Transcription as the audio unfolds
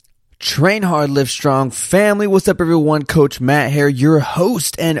Train Hard, Live Strong family. What's up, everyone? Coach Matt here, your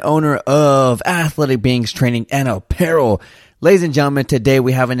host and owner of Athletic Beings Training and Apparel. Ladies and gentlemen, today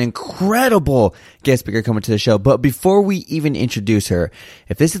we have an incredible guest speaker coming to the show. But before we even introduce her,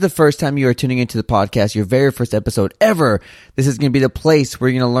 if this is the first time you are tuning into the podcast, your very first episode ever, this is going to be the place where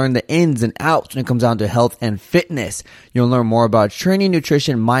you're going to learn the ins and outs when it comes down to health and fitness. You'll learn more about training,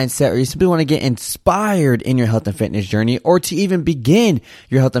 nutrition, mindset, or you simply want to get inspired in your health and fitness journey, or to even begin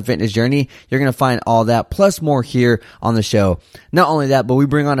your health and fitness journey. You're going to find all that plus more here on the show. Not only that, but we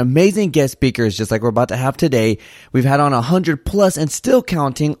bring on amazing guest speakers just like we're about to have today. We've had on 100 plus and still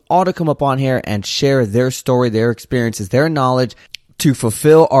counting, all to come up on here and share their story, their experiences, their knowledge to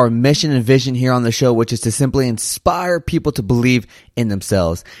fulfill our mission and vision here on the show, which is to simply inspire people to believe in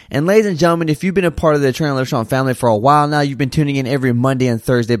themselves. And ladies and gentlemen, if you've been a part of the Train and Live Strong family for a while now, you've been tuning in every Monday and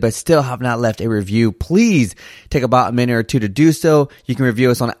Thursday, but still have not left a review, please take about a minute or two to do so. You can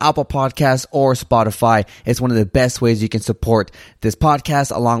review us on Apple Podcasts or Spotify. It's one of the best ways you can support this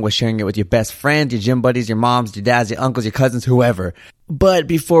podcast, along with sharing it with your best friends, your gym buddies, your moms, your dads, your uncles, your cousins, whoever. But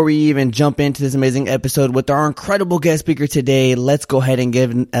before we even jump into this amazing episode with our incredible guest speaker today, let's go ahead and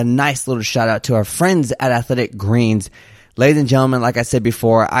give a nice little shout out to our friends at Athletic Greens. Ladies and gentlemen, like I said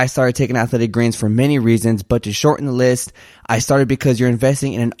before, I started taking Athletic Greens for many reasons, but to shorten the list, I started because you're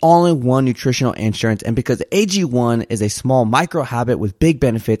investing in an all-in-one nutritional insurance, and because AG1 is a small micro habit with big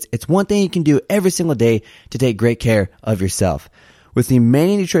benefits. It's one thing you can do every single day to take great care of yourself. With the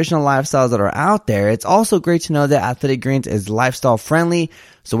many nutritional lifestyles that are out there, it's also great to know that Athletic Greens is lifestyle friendly.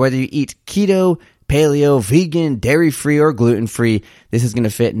 So whether you eat keto, paleo, vegan, dairy-free, or gluten-free, this is going to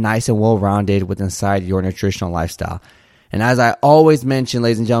fit nice and well-rounded within inside your nutritional lifestyle. And as I always mention,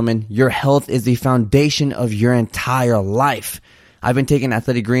 ladies and gentlemen, your health is the foundation of your entire life. I've been taking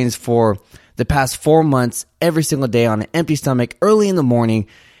Athletic Greens for the past 4 months, every single day on an empty stomach, early in the morning,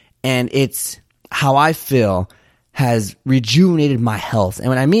 and it's how I feel has rejuvenated my health. And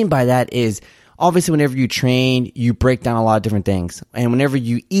what I mean by that is, obviously, whenever you train, you break down a lot of different things. And whenever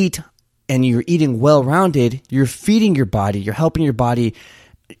you eat and you're eating well-rounded, you're feeding your body, you're helping your body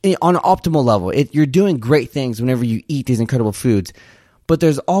on an optimal level. You're doing great things whenever you eat these incredible foods. But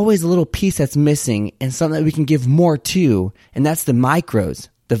there's always a little piece that's missing and something that we can give more to, and that's the micros,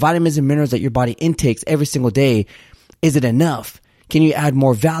 the vitamins and minerals that your body intakes every single day. Is it enough? Can you add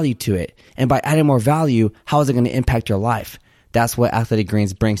more value to it? And by adding more value, how is it going to impact your life? That's what Athletic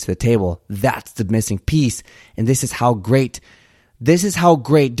Greens brings to the table. That's the missing piece. And this is how great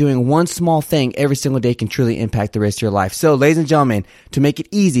doing one small thing every single day can truly impact the rest of your life. So, ladies and gentlemen, to make it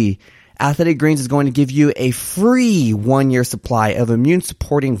easy, Athletic Greens is going to give you a free 1-year supply of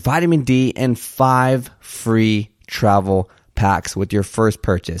immune-supporting vitamin D and 5 free travel packs with your first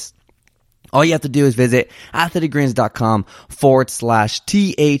purchase. All you have to do is visit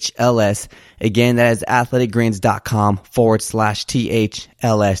athleticgreens.com/THLS. Again, that is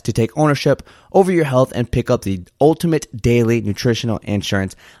athleticgreens.com/THLS to take ownership over your health and pick up the ultimate daily nutritional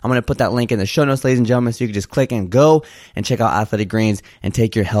insurance. I'm going to put that link in the show notes, ladies and gentlemen, so you can just click and go and check out Athletic Greens and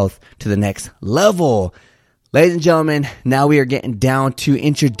take your health to the next level. Ladies and gentlemen, now we are getting down to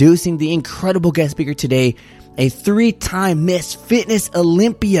introducing the incredible guest speaker today, a 3-time Miss Fitness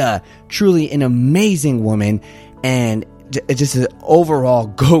Olympia, truly an amazing woman, and just an overall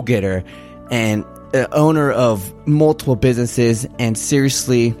go-getter, and owner of multiple businesses, and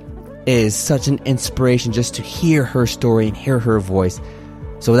seriously is such an inspiration just to hear her story and hear her voice.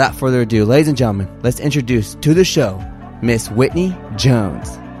 So without further ado, ladies and gentlemen, let's introduce to the show, Miss Whitney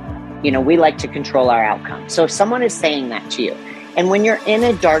Jones. You know, we like to control our outcome. So if someone is saying that to you, and when you're in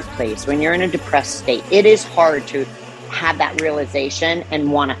a dark place, when you're in a depressed state, it is hard to have that realization and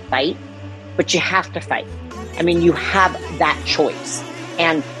want to fight, but you have to fight. I mean, you have that choice.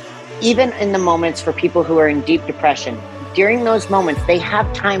 And even in the moments for people who are in deep depression, during those moments, they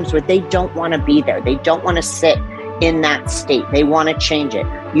have times where they don't want to be there. They don't want to sit in that state. They want to change it.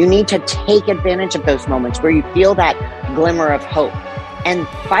 You need to take advantage of those moments where you feel that glimmer of hope and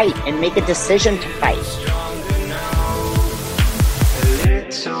fight and make a decision to fight.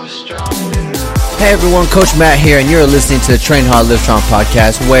 Hey everyone, Coach Matt here, and you're listening to the Train Hard, Live Strong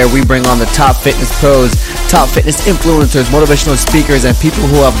podcast, where we bring on the top fitness pros, top fitness influencers, motivational speakers, and people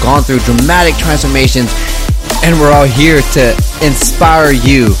who have gone through dramatic transformations, and we're all here to inspire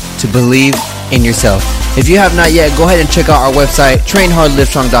you to believe in yourself. If you have not yet, go ahead and check out our website,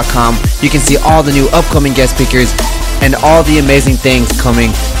 trainhardlivestrong.com. You can see all the new upcoming guest speakers and all the amazing things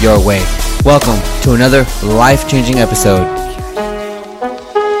coming your way. Welcome to another life-changing episode.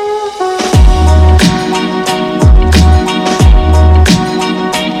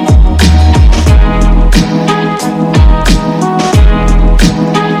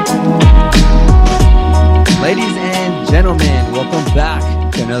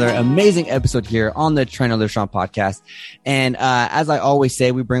 another amazing episode here on the Train to Live Strong podcast. And as I always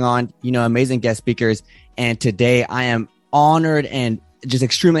say, we bring on, amazing guest speakers. And today I am honored and just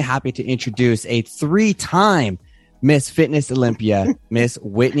extremely happy to introduce a 3-time Miss Fitness Olympia, Miss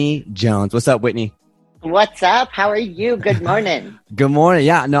Whitney Jones. What's up, Whitney? What's up? How are you? Good morning. Good morning.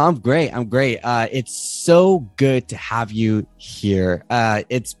 Yeah, no, I'm great. It's so good to have you here.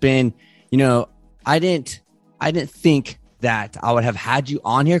 It's been, I didn't think that I would have had you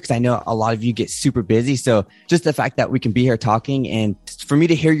on here because I know a lot of you get super busy. So just the fact that we can be here talking and for me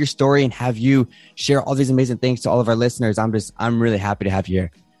to hear your story and have you share all these amazing things to all of our listeners, I'm really happy to have you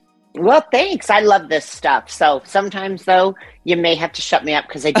here. Well, thanks. I love this stuff. So sometimes, though, you may have to shut me up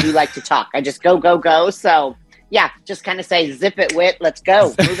because I do like to talk. I just go. So, yeah, just kind of say, zip it, Whit. Let's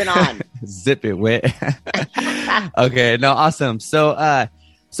go. Moving on. Zip it, Whit. Okay. No, awesome.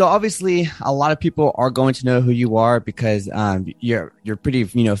 So obviously, a lot of people are going to know who you are because you're pretty,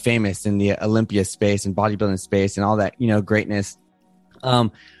 famous in the Olympia space and bodybuilding space and all that, greatness.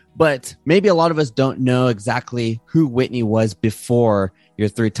 But maybe a lot of us don't know exactly who Whitney was before your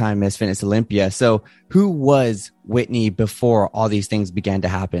 3-time Miss Fitness Olympia. So who was Whitney before all these things began to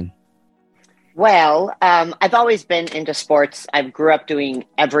happen? Well, I've always been into sports. I grew up doing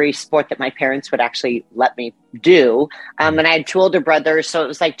every sport that my parents would actually let me do. And I had 2 older brothers. So it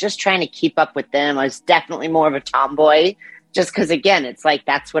was like just trying to keep up with them. I was definitely more of a tomboy just because, again, it's like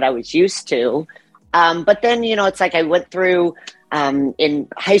that's what I was used to. But then, it's like I went through in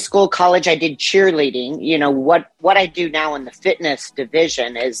high school, college, I did cheerleading. What I do now in the fitness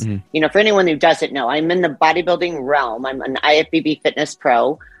division is, for anyone who doesn't know, I'm in the bodybuilding realm. I'm an IFBB fitness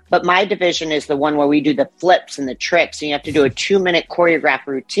pro, but my division is the one where we do the flips and the tricks and you have to do a 2-minute choreographed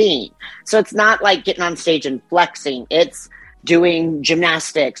routine. So it's not like getting on stage and flexing. It's doing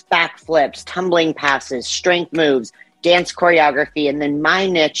gymnastics, backflips, tumbling passes, strength moves, dance choreography. And then my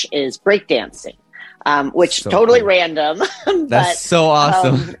niche is breakdancing. Which so totally cool. Random. That's so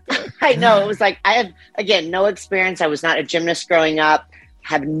awesome. I know. It was like, I have, again, no experience. I was not a gymnast growing up,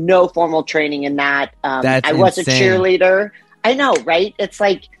 have no formal training in that. I was a cheerleader. I know, right? It's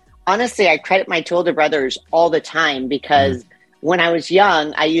like, honestly, I credit my 2 older brothers all the time because when I was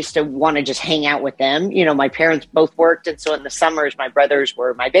young, I used to want to just hang out with them. My parents both worked. And so in the summers, my brothers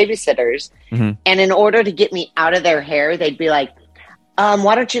were my babysitters. And in order to get me out of their hair, they'd be like,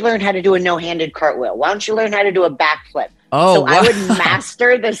 why don't you learn how to do a no-handed cartwheel? Why don't you learn how to do a backflip? So wow. I would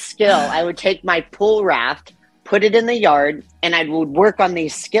master the skill. I would take my pool raft, put it in the yard, and I would work on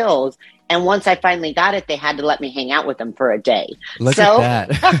these skills. And once I finally got it, they had to let me hang out with them for a day. Look at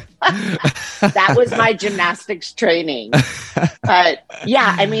that. That was my gymnastics training. But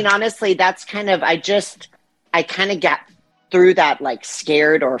yeah, I mean, honestly, that's kind of, I kind of got through that like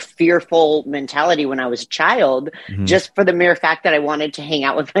scared or fearful mentality when I was a child, just for the mere fact that I wanted to hang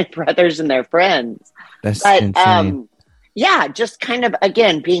out with my brothers and their friends. That's insane. Yeah, just kind of,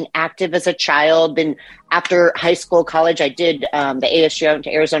 again, being active as a child. Then after high school, college, I did the ASU. I went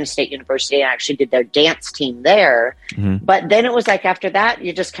to Arizona State University. I actually did their dance team there. But then it was like after that,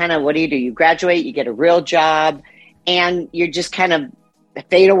 you just kind of, what do? You graduate, you get a real job, and you just kind of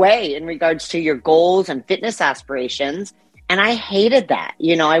fade away in regards to your goals and fitness aspirations. And I hated that.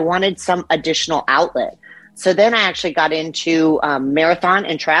 I wanted some additional outlet. So then I actually got into marathon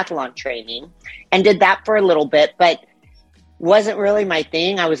and triathlon training and did that for a little bit, but wasn't really my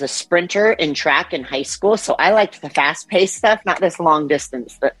thing. I was a sprinter in track in high school. So I liked the fast-paced stuff, not this long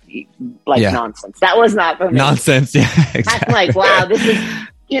distance, nonsense. That was not for me. Nonsense, yeah, exactly. I'm like, wow, this is,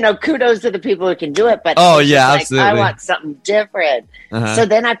 kudos to the people who can do it. But absolutely. I want something different. So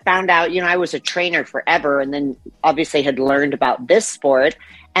then I found out, I was a trainer forever and then obviously had learned about this sport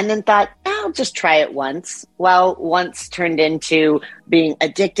and then thought, I'll just try it once. Well, once turned into being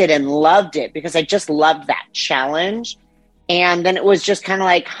addicted and loved it because I just loved that challenge. And then it was just kind of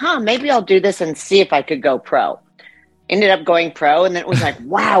like, maybe I'll do this and see if I could go pro. Ended up going pro. And then it was like,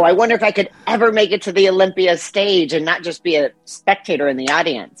 wow, I wonder if I could ever make it to the Olympia stage and not just be a spectator in the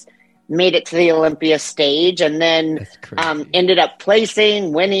audience. Made it to the Olympia stage and then ended up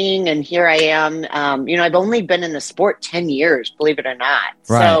placing, winning. And here I am. I've only been in the sport 10 years, believe it or not.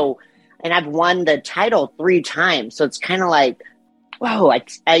 Right. So, and I've won the title 3 times. So it's kind of like, whoa,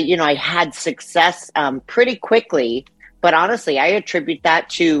 I had success pretty quickly. But honestly, I attribute that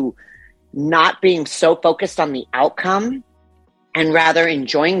to not being so focused on the outcome and rather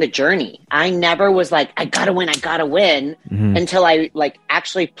enjoying the journey. I never was like, I gotta win until I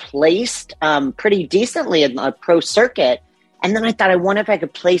actually placed pretty decently in the pro circuit. And then I thought, I wonder if I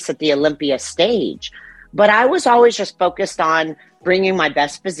could place at the Olympia stage. But I was always just focused on bringing my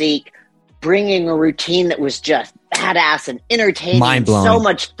best physique, bringing a routine that was just badass and entertaining, mind-blowing, so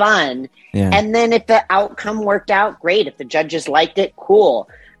much fun. Yeah. And then if the outcome worked out, great. If the judges liked it, cool.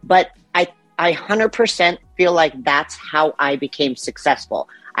 But I 100% feel like that's how I became successful.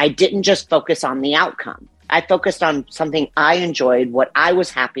 I didn't just focus on the outcome. I focused on something I enjoyed, what I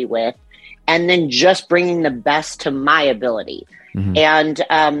was happy with, and then just bringing the best to my ability. Mm-hmm.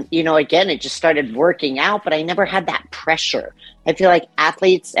 And, again, it just started working out, but I never had that pressure. I feel like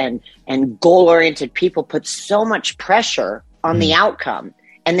athletes and goal-oriented people put so much pressure on the outcome,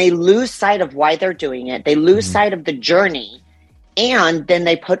 and they lose sight of why they're doing it. They lose sight of the journey, and then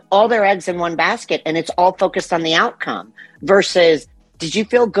they put all their eggs in one basket, and it's all focused on the outcome versus, did you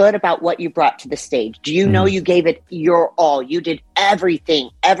feel good about what you brought to the stage? Do you know you gave it your all? You did everything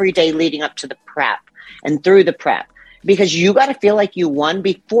every day leading up to the prep and through the prep, because you got to feel like you won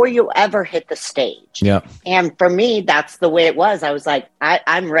before you ever hit the stage. Yeah. And for me, that's the way it was. I was like,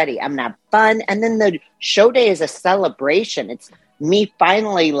 I'm ready. I'm going to have fun. And then the show day is a celebration. It's me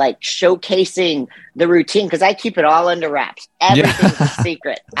finally like showcasing the routine, because I keep it all under wraps. Everything's a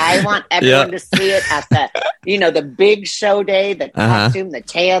secret. I want everyone to see it at the big show day, the costume, the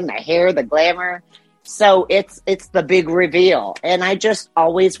tan, the hair, the glamour. So it's the big reveal. And I just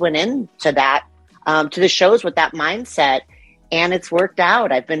always went into that, to the shows with that mindset, and it's worked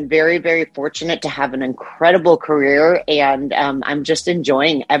out. I've been very, very fortunate to have an incredible career, and I'm just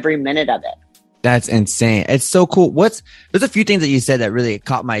enjoying every minute of it. That's insane. It's so cool. There's a few things that you said that really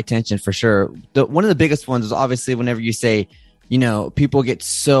caught my attention for sure. One of the biggest ones is obviously whenever you say, people get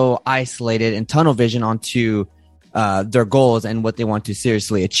so isolated and tunnel vision onto their goals and what they want to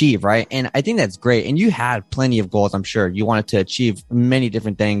seriously achieve, right? And I think that's great. And you had plenty of goals, I'm sure. You wanted to achieve many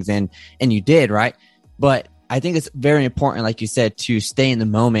different things, and you did, right? But I think it's very important, like you said, to stay in the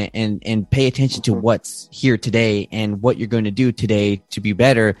moment and pay attention to what's here today and what you're going to do today to be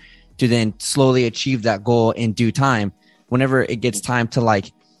better, to then slowly achieve that goal in due time. Whenever it gets time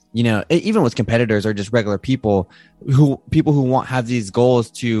to even with competitors or just regular people who have these goals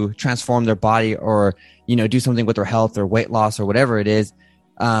to transform their body or, do something with their health or weight loss or whatever it is.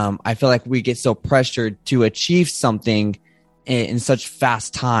 I feel like we get so pressured to achieve something in such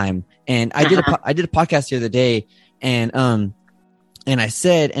fast time. And I did a podcast the other day, and I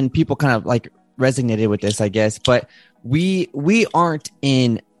said, and people kind of like resonated with this, I guess, but we aren't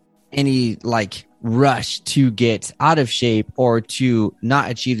in any like rush to get out of shape or to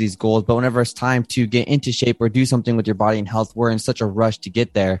not achieve these goals. But whenever it's time to get into shape or do something with your body and health, we're in such a rush to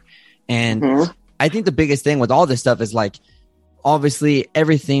get there. And I think the biggest thing with all this stuff is like, obviously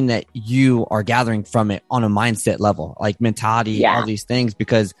everything that you are gathering from it on a mindset level, like mentality, all these things,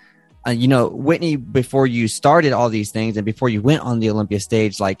 because Whitney, before you started all these things and before you went on the Olympia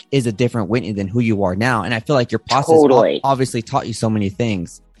stage, like, is a different Whitney than who you are now. And I feel like your process obviously taught you so many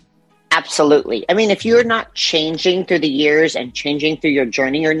things. Absolutely. I mean, if you're not changing through the years and changing through your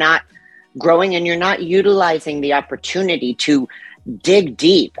journey, you're not growing, and you're not utilizing the opportunity to dig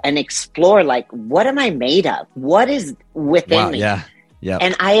deep and explore, like, what am I made of? What is within me? Yeah.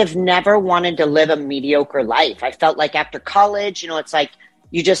 And I have never wanted to live a mediocre life. I felt like after college, it's like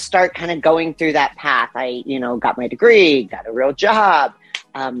you just start kind of going through that path. I, got my degree, got a real job,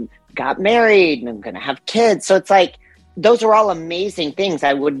 got married, and I'm going to have kids. So it's like, those are all amazing things.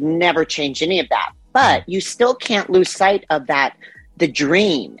 I would never change any of that. But you still can't lose sight of that, the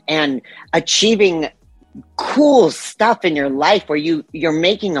dream and achieving cool stuff in your life where you're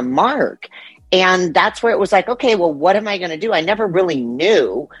making a mark. And that's where it was like, okay, well, what am I going to do? I never really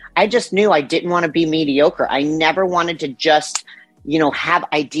knew. I just knew I didn't want to be mediocre. I never wanted to just, have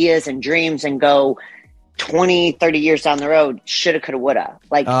ideas and dreams and go 20, 30 years down the road, shoulda, coulda, woulda.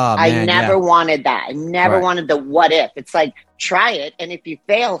 Like, I never wanted that. I never wanted the what if. It's like, try it. And if you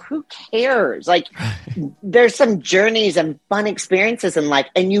fail, who cares? Like, there's some journeys and fun experiences in life,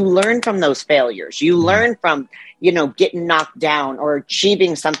 and you learn from those failures. You learn from, getting knocked down or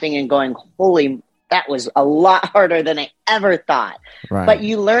achieving something and going, holy, that was a lot harder than I ever thought. Right. But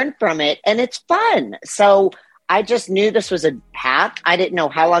you learn from it, and it's fun. So I just knew this was a path. I didn't know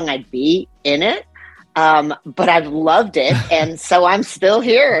how long I'd be in it. But I've loved it, and so I'm still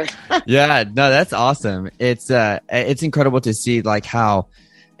here. Yeah, no, that's awesome. It's incredible to see like how,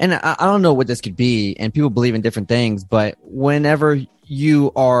 and I don't know what this could be, and people believe in different things, but whenever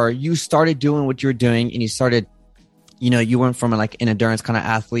you started doing what you're doing, and you started, you went from like an endurance kind of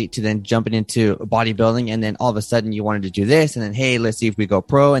athlete to then jumping into bodybuilding, and then all of a sudden you wanted to do this, and then, hey, let's see if we go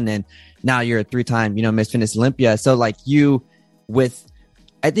pro, and then now you're a 3-time, Miss Fitness Olympia. So like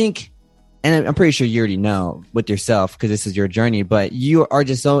I think, and I'm pretty sure you already know with yourself because this is your journey, but you are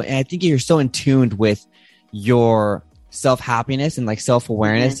just I think you're so in tune with your self-happiness and like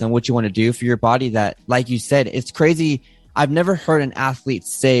self-awareness and what you want to do for your body, that, like you said, it's crazy. I've never heard an athlete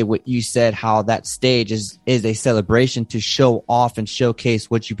say what you said, how that stage is a celebration to show off and showcase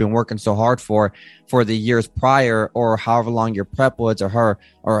what you've been working so hard for the years prior, or however long your prep was, or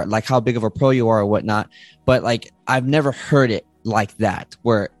like how big of a pro you are or whatnot. But like, I've never heard it like that,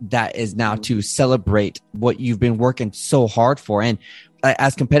 where that is now to celebrate what you've been working so hard for. And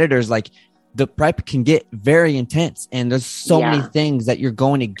as competitors, like, the prep can get very intense, and there's so many things that you're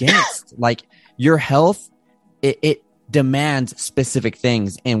going against. Like, your health, it demands specific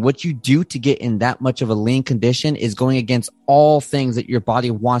things, and what you do to get in that much of a lean condition is going against all things that your body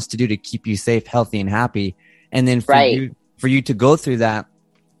wants to do to keep you safe, healthy, and happy. And then for you to go through that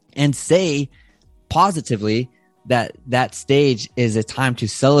and say positively that stage is a time to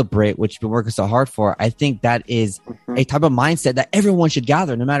celebrate what you've been working so hard for, I think that is a type of mindset that everyone should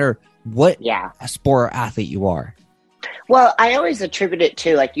gather, no matter what sport or athlete you are. Well, I always attribute it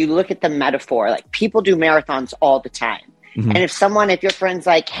to, like, you look at the metaphor, like, people do marathons all the time. And if your friend's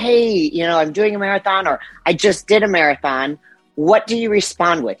like, hey, I'm doing a marathon, or I just did a marathon, what do you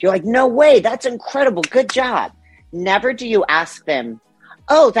respond with? You're like, no way, that's incredible, good job. Never do you ask them,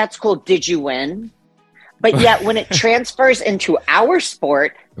 oh, that's cool, did you win? But yet when it transfers into our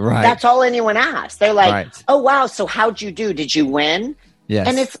sport, that's all anyone asks. They're like, oh, wow, so how'd you do? Did you win? Yes.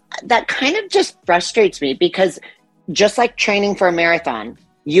 And that kind of just frustrates me, because just like training for a marathon,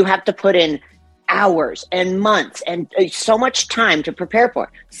 you have to put in hours and months and so much time to prepare for it.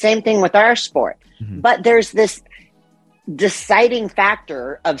 Same thing with our sport. But there's this deciding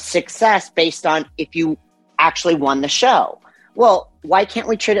factor of success based on if you actually won the show. Well, why can't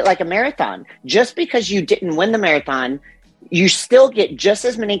we treat it like a marathon? Just because you didn't win the marathon, you still get just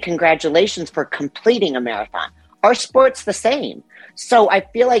as many congratulations for completing a marathon. Our sport's the same. So I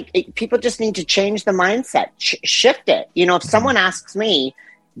feel like people just need to change the mindset, shift it. If someone asks me,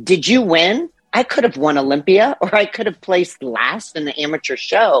 did you win? I could have won Olympia, or I could have placed last in the amateur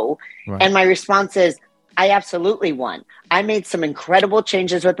show. And my response is, I absolutely won. I made some incredible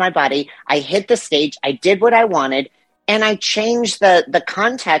changes with my body. I hit the stage. I did what I wanted. And I changed the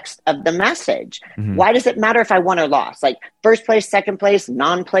context of the message. Why does it matter if I won or lost? Like, first place, second place,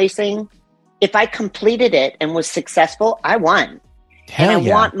 non-placing. If I completed it and was successful, I won. I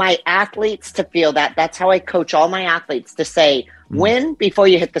want my athletes to feel that. That's how I coach all my athletes, to say, win before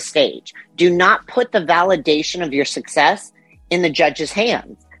you hit the stage. Do not put the validation of your success in the judge's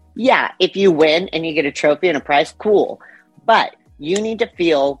hands. Yeah, if you win and you get a trophy and a prize, cool. But you need to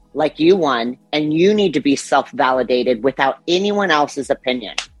feel like you won, and you need to be self-validated without anyone else's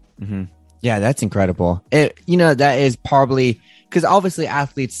opinion. Yeah, that's incredible. That is probably because obviously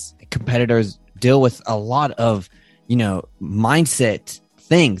athletes, competitors deal with a lot of mindset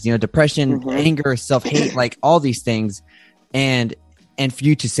things, depression, anger, self-hate, like all these things. And for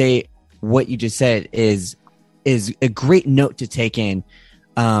you to say what you just said is a great note to take in.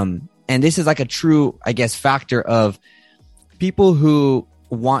 And this is like a true, I guess, factor of people who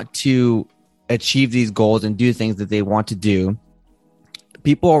want to achieve these goals and do things that they want to do.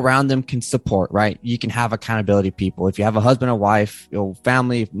 People around them can support, right? You can have accountability people. If you have a husband or wife,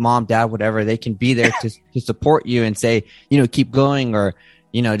 family, mom, dad, whatever, they can be there to support you and say, keep going, or,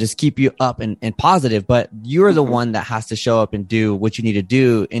 just keep you up and positive. But you're the one that has to show up and do what you need to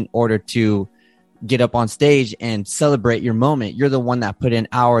do in order to get up on stage and celebrate your moment. You're the one that put in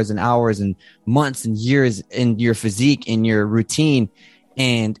hours and hours and months and years in your physique, in your routine.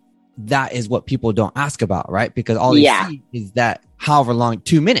 And that is what people don't ask about, right? Because all they see is that however long,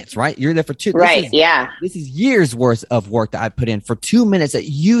 2 minutes, right? You're there for two. Right. This is years worth of work that I put in for 2 minutes that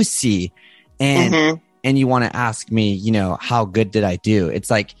you see. And, and you want to ask me, how good did I do? It's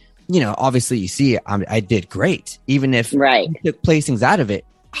like, obviously you see, I did great. Even if you took placings out of it,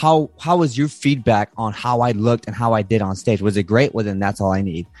 how was your feedback on how I looked and how I did on stage? Was it great? Well, then that's all I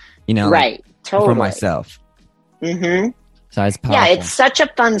need, totally. For myself. So it's powerful. Yeah, it's such a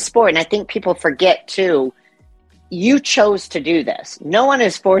fun sport. And I think people forget too, you chose to do this. No one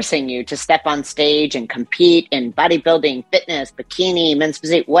is forcing you to step on stage and compete in bodybuilding, fitness, bikini, men's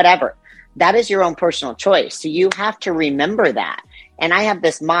physique, whatever. That is your own personal choice. So you have to remember that. And I have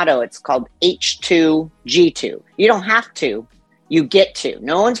this motto. It's called H2G2. You don't have to. You get to.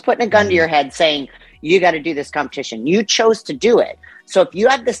 No one's putting a gun to your head saying, you got to do this competition. You chose to do it. So if you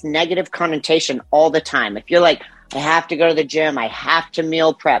have this negative connotation all the time, if you're like, I have to go to the gym, I have to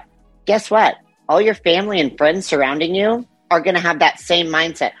meal prep, guess what? All your family and friends surrounding you are going to have that same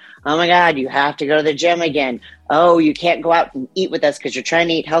mindset. Oh my God, you have to go to the gym again. Oh, you can't go out and eat with us because you're trying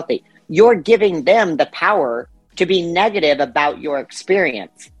to eat healthy. You're giving them the power to be negative about your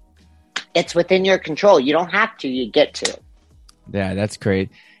experience. it's within your control. You don't have to, you get to. Yeah, that's great.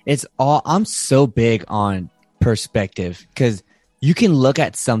 I'm so big on perspective, because you can look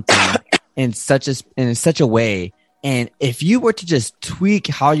at something in such a way. And if you were to just tweak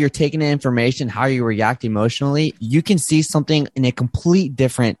how you're taking the information, how you react emotionally, you can see something in a complete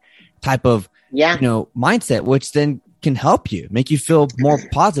different type of, mindset, which then can help you, make you feel more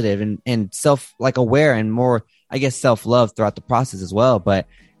positive and aware and more, I guess, self-love throughout the process as well. But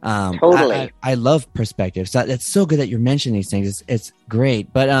totally. I love perspective. So it's so good that you're mentioning these things. It's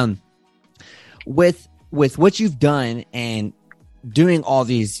great. But with what you've done and doing all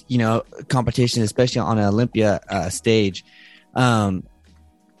these, competitions, especially on an Olympia stage, and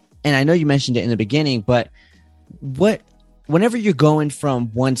I know you mentioned it in the beginning, but whenever you're going from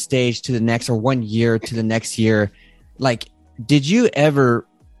one stage to the next, or 1 year to the next year, like, did you ever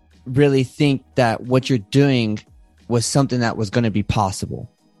really think that what you're doing was something that was going to be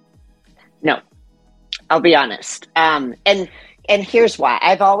possible? No, I'll be honest. And here's why.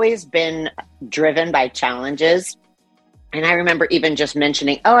 I've always been driven by challenges. And I remember even just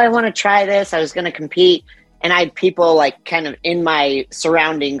mentioning, I want to try this. I was going to compete. And I had people like kind of in my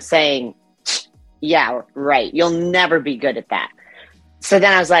surroundings saying, yeah, right, you'll never be good at that. So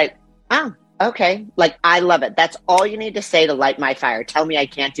then I was like, oh, okay. Like, I love it. That's all you need to say to light my fire. Tell me I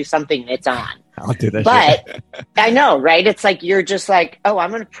can't do something, it's on. I'll do that. But I know, right? It's like, you're just like, I'm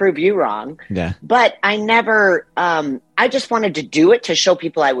going to prove you wrong. Yeah. But I never, I just wanted to do it to show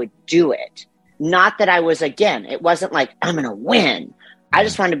people I would do it. Not that I was, again, it wasn't like, I'm going to win. I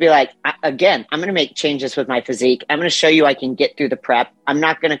just wanted to be like, again, I'm going to make changes with my physique. I'm going to show you I can get through the prep. I'm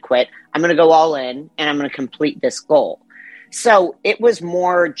not going to quit. I'm going to go all in, and I'm going to complete this goal. So it was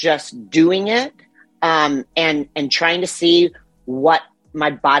more just doing it, and trying to see what my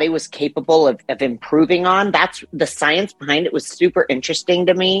body was capable of improving on. That's the science behind it was super interesting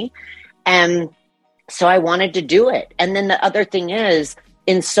to me. And so I wanted to do it. And then the other thing is,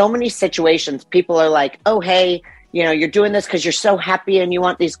 in so many situations, people are like, oh, hey, you're doing this because you're so happy and you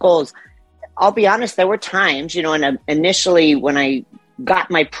want these goals. I'll be honest, there were times, and initially when I got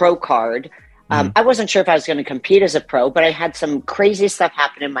my pro card, I wasn't sure if I was going to compete as a pro, but I had some crazy stuff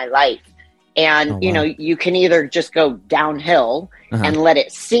happen in my life. And, you can either just go downhill and let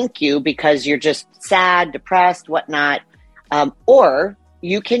it sink you because you're just sad, depressed, whatnot, or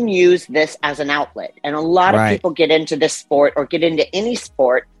you can use this as an outlet. And a lot of people get into this sport or get into any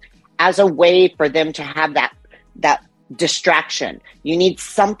sport as a way for them to have that distraction. You need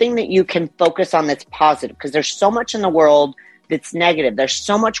something that you can focus on that's positive, because there's so much in the world that's negative. There's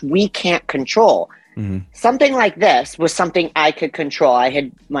so much we can't control. Mm-hmm. Something like this was something I could control. I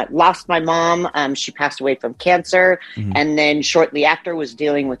had lost my mom. She passed away from cancer. Mm-hmm. And then shortly after was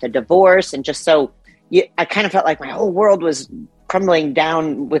dealing with a divorce. And just so I kind of felt like my whole world was crumbling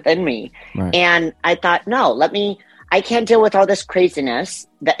down within me. Right. And I thought, no, I can't deal with all this craziness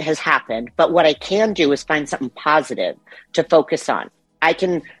that has happened, but what I can do is find something positive to focus on. I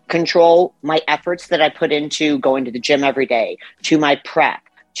can control my efforts that I put into going to the gym every day, to my prep,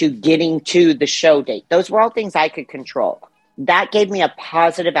 to getting to the show date. Those were all things I could control. That gave me a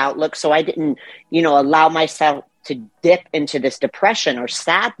positive outlook, so I didn't, allow myself to dip into this depression or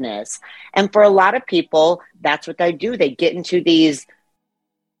sadness. And for a lot of people, that's what they do. They get into these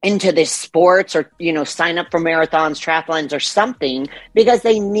sports, or, sign up for marathons, triathlons, or something, because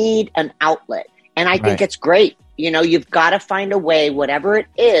they need an outlet. And I think it's great. You've got to find a way, whatever it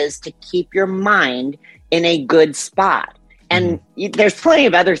is, to keep your mind in a good spot. And there's plenty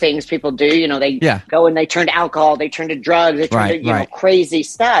of other things people do. They go and they turn to alcohol, they turn to drugs, they turn to, crazy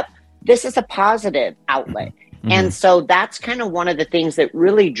stuff. This is a positive outlet. Mm-hmm. And so that's kind of one of the things that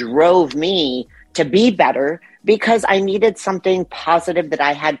really drove me to be better, because I needed something positive that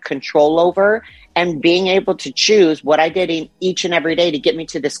I had control over, and being able to choose what I did in each and every day to get me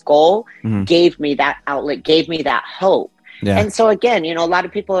to this goal gave me that outlet, gave me that hope. Yeah. And so again, a lot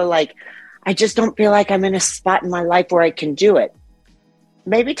of people are like, I just don't feel like I'm in a spot in my life where I can do it.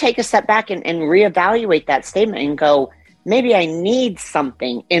 Maybe take a step back and reevaluate that statement and go, maybe I need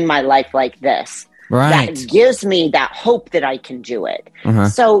something in my life like this. Right. That gives me that hope that I can do it.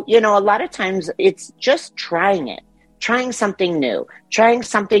 So, a lot of times it's just trying something new, trying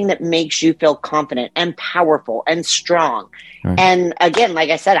something that makes you feel confident and powerful and strong. Right. And again, like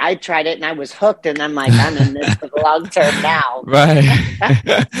I said, I tried it and I was hooked, and I'm like, I'm in this for the long term now. Right.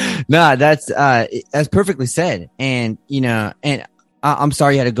 No, that's perfectly said. And, and I'm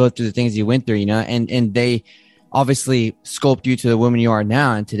sorry you had to go through the things you went through, and they obviously sculpt you to the woman you are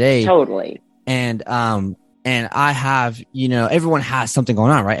now and today. Totally. And And I have, everyone has something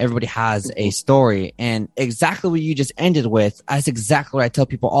going on, right? Everybody has a story. And exactly what you just ended with, that's exactly what I tell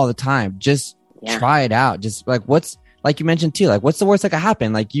people all the time. Just try it out. Just like like you mentioned too, like what's the worst that could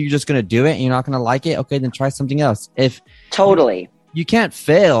happen? Like you're just going to do it and you're not going to like it. Okay, then try something else. You can't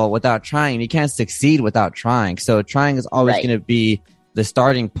fail without trying. You can't succeed without trying. So trying is always going to be the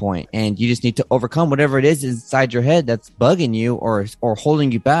starting point, and you just need to overcome whatever it is inside your head that's bugging you or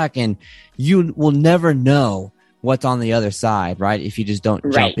holding you back. And you will never know what's on the other side, right? If you just don't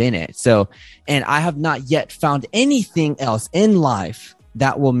jump in it. So, and I have not yet found anything else in life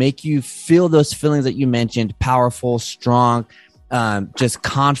that will make you feel those feelings that you mentioned, powerful, strong, just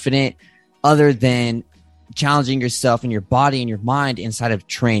confident, other than challenging yourself and your body and your mind inside of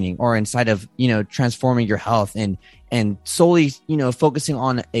training or inside of, transforming your health and solely, focusing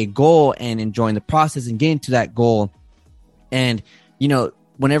on a goal and enjoying the process and getting to that goal. And,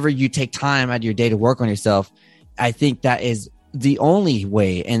 whenever you take time out of your day to work on yourself, I think that is the only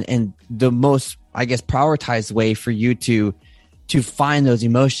way and the most, I guess, prioritized way for you to find those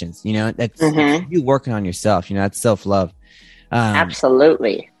emotions, that's you working on yourself, that's self-love.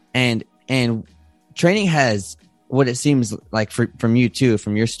 Absolutely. And training has, what it seems like from you too,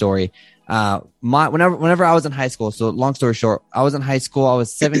 from your story, whenever I was in high school, so long story short, I was in high school, I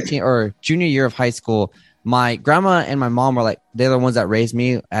was 17 or junior year of high school. My grandma and my mom were like, they're the ones that raised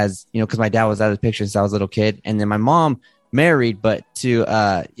me, as because my dad was out of the picture since I was a little kid. And then my mom married, but to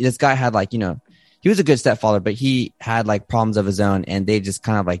this guy had he was a good stepfather, but he had problems of his own, and they just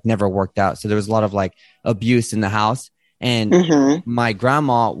kind of never worked out. So there was a lot of abuse in the house. And my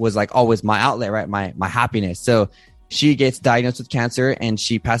grandma was always my outlet, right? My happiness. So she gets diagnosed with cancer and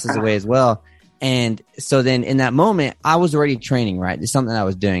she passes away as well. And so then in that moment, I was already training, right? It's something I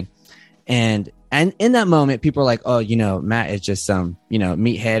was doing. And in that moment, people are like, oh, Matt is just some,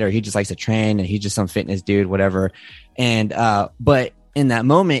 meathead, or he just likes to train and he's just some fitness dude, whatever. And, but in that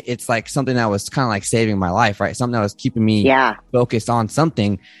moment, it's something that was kind of saving my life, right? Something that was keeping me focused on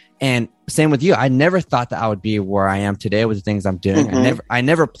something. And same with you. I never thought that I would be where I am today with the things I'm doing. I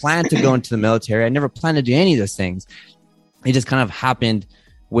never planned to go into the military. I never planned to do any of those things. It just kind of happened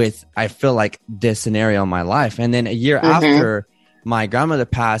with, I feel this scenario in my life. And then a year after my grandmother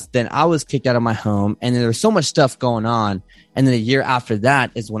passed, then I was kicked out of my home, and then there was so much stuff going on. And then a year after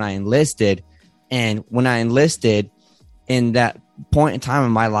that is when I enlisted. And when I enlisted, in that point in time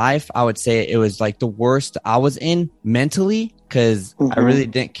in my life, I would say it was the worst I was in mentally, because I really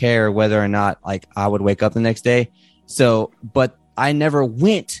didn't care whether or not I would wake up the next day. So, but I never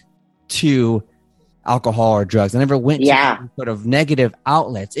went to alcohol or drugs. I never went to any sort of negative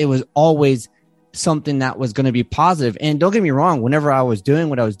outlets. It was always something that was going to be positive. And don't get me wrong, whenever I was doing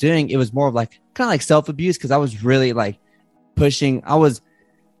what I was doing, it was more of kind of self-abuse, because I was really pushing. I was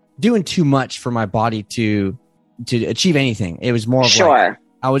doing too much for my body to achieve anything. It was more of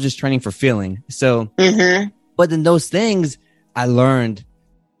I was just training for feeling. So, but then those things I learned,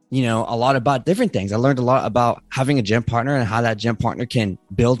 a lot about different things. I learned a lot about having a gym partner and how that gym partner can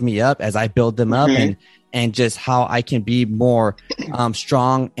build me up as I build them up, and just how I can be more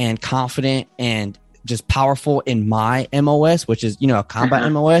strong and confident and just powerful in my MOS, which is, a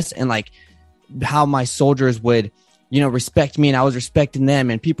combat MOS, and how my soldiers would, respect me, and I was respecting them,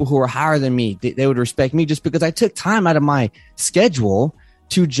 and people who were higher than me, they would respect me just because I took time out of my schedule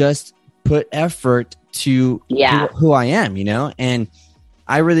to just put effort to who I am, and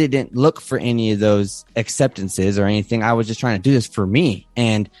I really didn't look for any of those acceptances or anything. I was just trying to do this for me.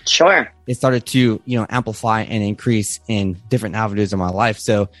 And it started to, amplify and increase in different avenues of my life.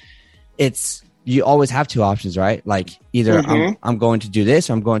 So you always have two options, right? Either I'm going to do this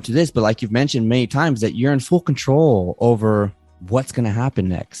or I'm going to this. But you've mentioned many times, that you're in full control over what's going to happen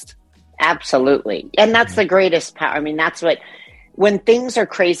next. Absolutely. And that's the greatest power. I mean, that's when things are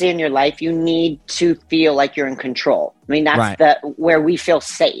crazy in your life, you need to feel like you're in control. I mean, that's where we feel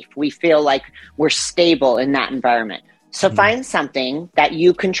safe. We feel like we're stable in that environment. So find something that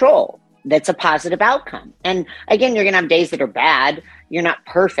you control that's a positive outcome. And again, you're going to have days that are bad. You're not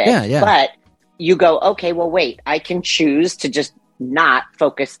perfect, but you go, okay, well, wait, I can choose to just not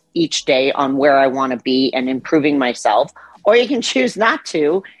focus each day on where I want to be and improving myself, or you can choose not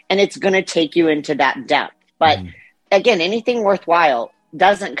to, and it's going to take you into that depth. But again, anything worthwhile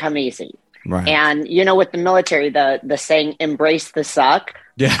doesn't come easy. Right. And, with the military, the saying, embrace the suck.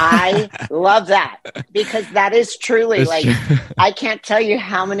 Yeah. I love that, because that is truly I can't tell you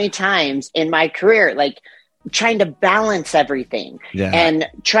how many times in my career, trying to balance everything and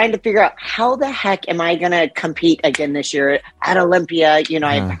trying to figure out how the heck am I going to compete again this year at Olympia.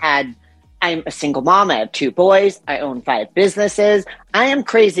 I've had I'm a single mom. I have 2 boys. I own 5 businesses. I am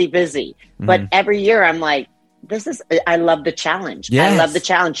crazy busy. But every year I'm like, I love the challenge. Yes. I love the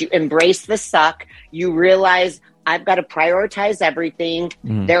challenge. You embrace the suck. You realize I've got to prioritize everything.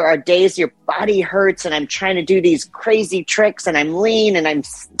 There are days your body hurts and I'm trying to do these crazy tricks and I'm lean and I'm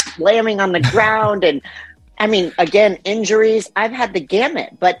slamming on the ground. And I mean, again, injuries, I've had the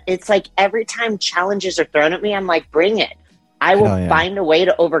gamut, but it's like every time challenges are thrown at me, I'm like, bring it. I will find a way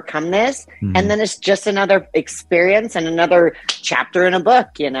to overcome this. And then it's just another experience and another chapter in a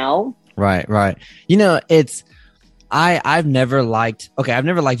book, you know? Right. You know, I've never liked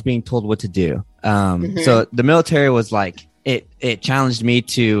being told what to do. So the military was like, it challenged me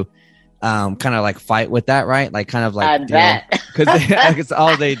to, kind of like fight with that, right? Like kind of like, I bet. Because it's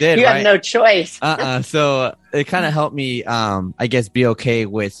all they did. You right? have no choice. So it kind of helped me, I guess, be okay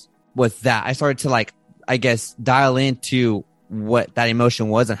with that. I started to like, I guess, dial into what that emotion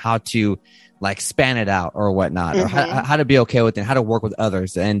was and how to like span it out or whatnot, or how to be okay with it, how to work with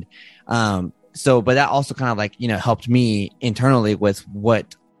others. And, so, but that also kind of like, you know, helped me internally with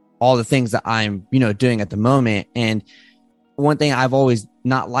what all the things that I'm, you know, doing at the moment. And one thing I've always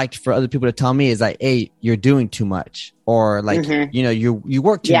not liked for other people to tell me is like, hey, you're doing too much, or like, you know, you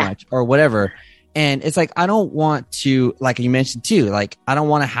work too much or whatever. And it's like, I don't want to, like you mentioned too, like, I don't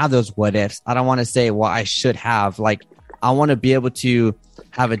want to have those what ifs. I don't want to say, well, I should have, like, I want to be able to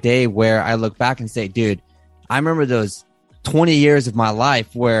have a day where I look back and say, dude, I remember those 20 years of my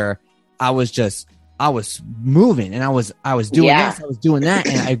life where I was moving and I was doing this, I was doing that.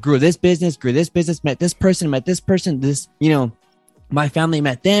 And I grew this business, met this person, this, you know, my family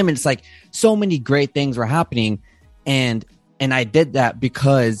met them. And it's like so many great things were happening. And I did that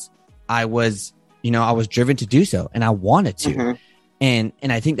because I was driven to do so and I wanted to. And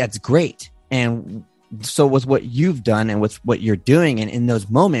I think that's great. And so with what you've done and with what you're doing, and in those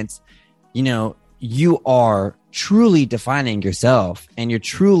moments, you know, you are truly defining yourself and you're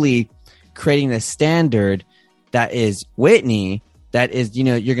truly creating the standard that is Whitney, that is, you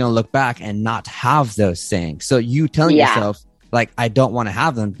know, you're going to look back and not have those things. So you telling yourself, like, I don't want to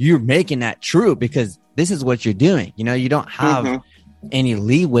have them. You're making that true because this is what you're doing. You know, you don't have any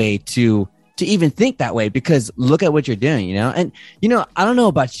leeway to even think that way because look at what you're doing, you know? And, you know, I don't know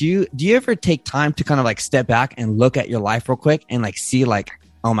about you. Do you ever take time to kind of like step back and look at your life real quick and like see like,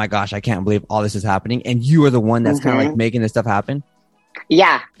 oh my gosh, I can't believe all this is happening. And you are the one that's kind of like making this stuff happen?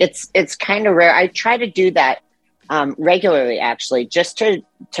 Yeah, it's kind of rare. I try to do that regularly, actually, just to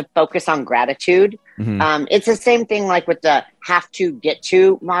focus on gratitude. It's the same thing like with the have to get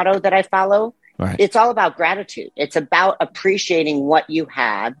to motto that I follow. Right. It's all about gratitude. It's about appreciating what you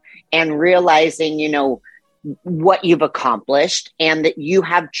have and realizing, you know, what you've accomplished and that you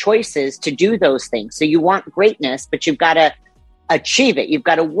have choices to do those things. So you want greatness, but you've got to achieve it. You've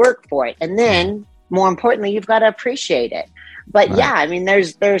got to work for it. And then more importantly, you've got to appreciate it. But yeah, I mean,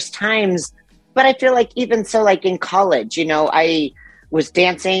 there's times, but I feel like even so, like in college, you know, I was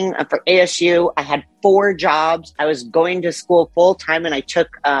dancing for ASU. I had 4 jobs. I was going to school full time and I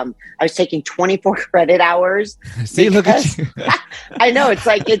was taking 24 credit hours. See, look at you. I know. It's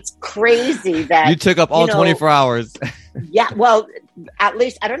like, it's crazy that you took up all 24 hours. Yeah. Well, at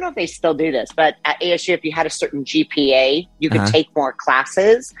least, I don't know if they still do this, but at ASU, if you had a certain GPA, you could take more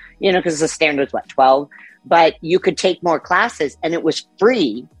classes, you know, because the standard is 12, but you could take more classes and it was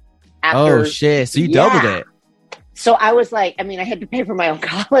free. Oh shit. So you doubled it. So I was like, I mean, I had to pay for my own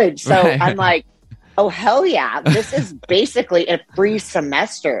college. So I'm like, oh, hell yeah. This is basically a free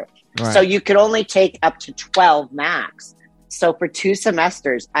semester. Right. So you could only take up to 12 max. So for 2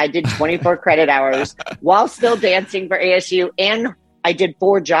 semesters, I did 24 credit hours while still dancing for ASU. And I did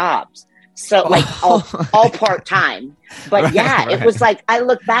 4 jobs. So like all part-time. But it was like, I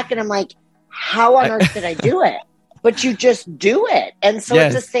look back and I'm like, how on earth did I do it? But you just do it. And so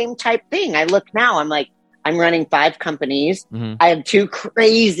it's the same type thing. I look now, I'm like, I'm running 5 companies. I have 2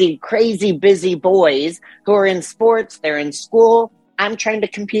 crazy, crazy busy boys who are in sports. They're in school. I'm trying to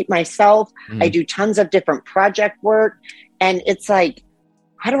compete myself. I do tons of different project work. And it's like,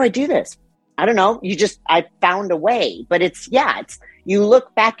 how do I do this? I don't know. I found a way. But it's you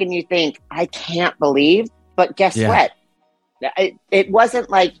look back and you think, I can't believe. But guess what? It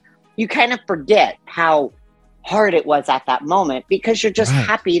wasn't like, you kind of forget how hard it was at that moment because you're just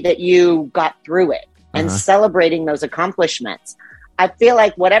happy that you got through it. And celebrating those accomplishments. I feel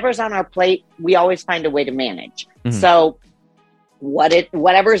like whatever's on our plate, we always find a way to manage. So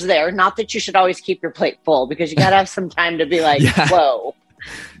whatever's there, not that you should always keep your plate full because you got to have some time to be like, whoa.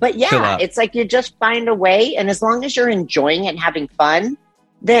 But it's like you just find a way. And as long as you're enjoying it and having fun,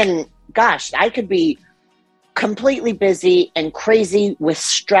 then gosh, I could be completely busy and crazy with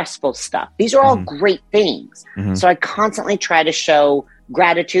stressful stuff. These are all great things. So I constantly try to show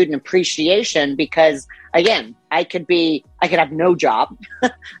gratitude and appreciation because, again, I could have no job.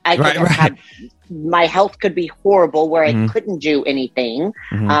 I could have my health could be horrible where I couldn't do anything.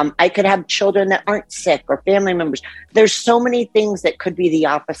 I could have children that aren't sick or family members. There's so many things that could be the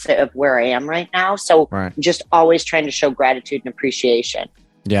opposite of where I am right now. So just always trying to show gratitude and appreciation.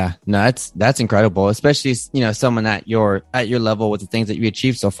 Yeah, no, that's incredible, especially, someone at your level with the things that you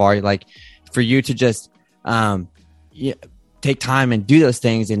achieved so far. Like, for you to just take time and do those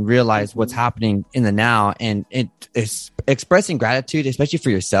things and realize what's happening in the now, and expressing gratitude, especially for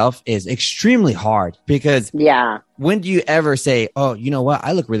yourself, is extremely hard because when do you ever say, oh, you know what,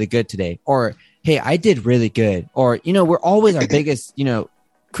 I look really good today, or hey, I did really good, or we're always our biggest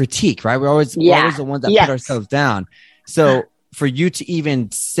critique, right? We're always the ones that put ourselves down. So for you to even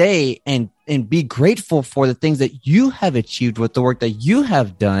say and be grateful for the things that you have achieved with the work that you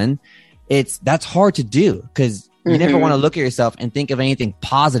have done, that's hard to do because you never want to look at yourself and think of anything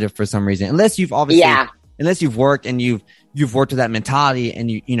positive for some reason, unless you've unless you've worked and you've worked with that mentality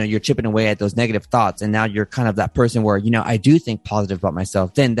and you're chipping away at those negative thoughts, and now you're kind of that person where I do think positive about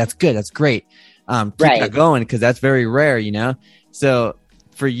myself. Then that's good, that's great. Keep that going because that's very rare, So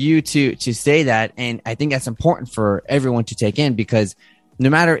for you to say that, and I think that's important for everyone to take in, because no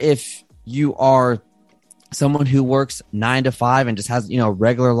matter if you are someone who works 9 to 5 and just has, a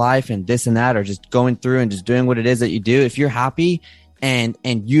regular life and this and that, or just going through and just doing what it is that you do, if you're happy and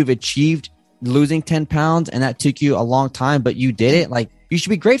you've achieved losing 10 pounds and that took you a long time, but you did it, like, you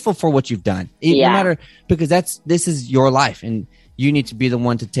should be grateful for what you've done. No matter, because this is your life and you need to be the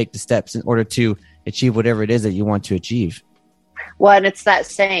one to take the steps in order to achieve whatever it is that you want to achieve. Well, and it's that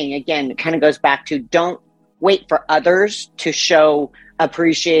saying, again, it kind of goes back to don't wait for others to show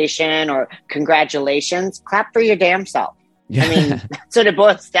appreciation or congratulations. Clap for your damn self. I mean, that's what it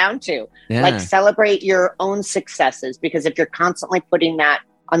boils down to. Like, celebrate your own successes, because if you're constantly putting that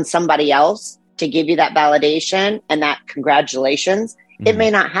on somebody else to give you that validation and that congratulations, it may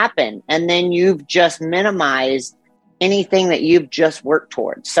not happen. And then you've just minimized anything that you've just worked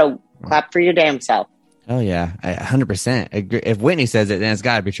towards. So clap for your damn self. Oh yeah, 100% agree. If Whitney says it, then it's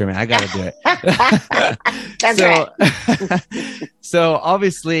got to be true, man. I got to do it. That's right. So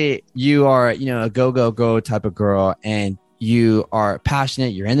obviously you are, a go type of girl, and you are passionate.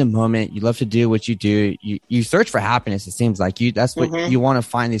 You're in the moment. You love to do what you do. You search for happiness. It seems like that's what you want to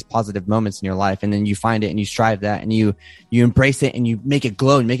find, these positive moments in your life, and then you find it and you strive that and you embrace it and you make it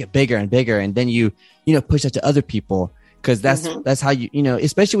glow and make it bigger and bigger, and then you push that to other people. Because that's how you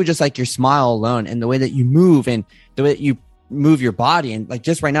especially with just like your smile alone and the way that you move and the way that you move your body, and like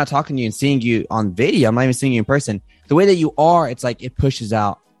just right now talking to you and seeing you on video, I'm not even seeing you in person, the way that you are, it's like it pushes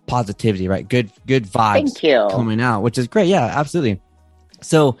out positivity, right? Good vibes coming out, which is great. Yeah, absolutely.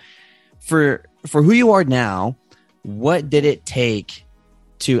 So for who you are now, what did it take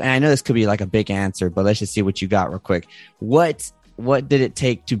to, and I know this could be like a big answer, but let's just see what you got real quick. What did it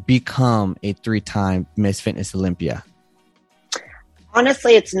take to become a 3-time Miss Fitness Olympia?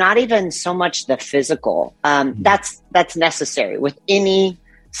 Honestly, it's not even so much the physical. That's necessary with any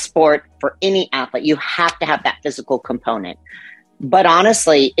sport, for any athlete. You have to have that physical component. But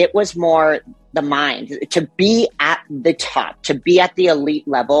honestly, it was more the mind. To be at the top, to be at the elite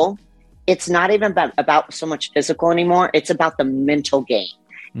level, it's not even about so much physical anymore. It's about the mental game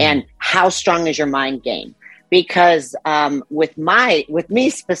and how strong is your mind game. Because with me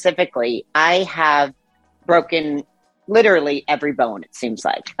specifically, I have broken literally every bone, it seems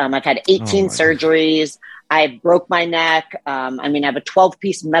like. I've had 18 surgeries. I broke my neck. I have a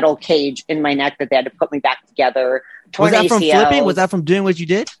 12-piece metal cage in my neck that they had to put me back together. Was that from flipping? Was that from doing what you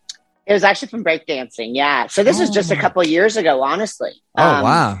did? It was actually from breakdancing, yeah. So this was just a couple of years ago, honestly. Oh,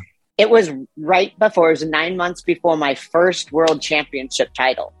 wow. It was right before, it was 9 months before my first world championship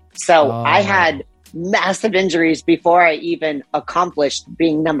title. So I had massive injuries before I even accomplished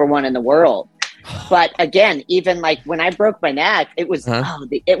being number one in the world. But again, even like when I broke my neck, it was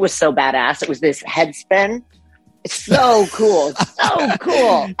it was so badass. It was this head spin. It's so cool. So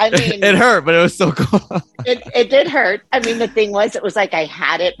cool. I mean, it hurt, but it was so cool. It did hurt. I mean, the thing was, it was like I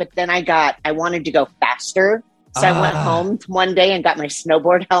had it, but then I wanted to go faster. So I went home one day and got my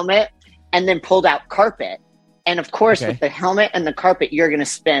snowboard helmet and then pulled out carpet. And of course, with the helmet and the carpet, you're going to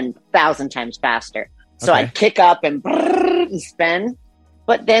spin 1,000 times faster. So I'd kick up and spin.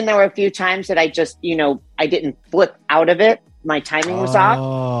 But then there were a few times that I just, I didn't flip out of it. My timing was off.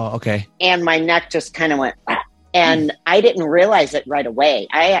 Oh, okay. And my neck just kind of went, and I didn't realize it right away.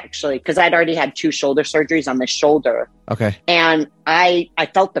 I actually, because I'd already had 2 shoulder surgeries on the shoulder. Okay. And I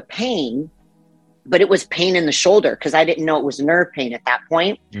felt the pain, but it was pain in the shoulder because I didn't know it was nerve pain at that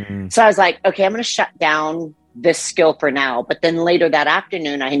point. Mm-hmm. So I was like, okay, I'm going to shut down this skill for now. But then later that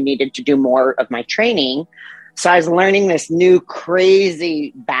afternoon, I needed to do more of my training. So I was learning this new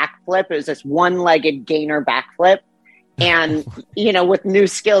crazy backflip. It was this one-legged gainer backflip. And, with new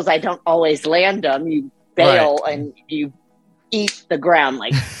skills, I don't always land them. You bail and you eat the ground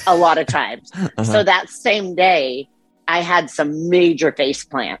like a lot of times. Uh-huh. So that same day, I had some major face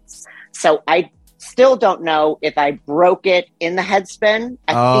plants. So I still don't know if I broke it in the head spin.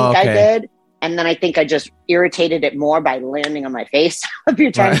 I did. And then I think I just irritated it more by landing on my face a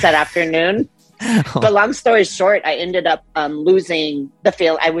few times that afternoon. But long story short, I ended up losing the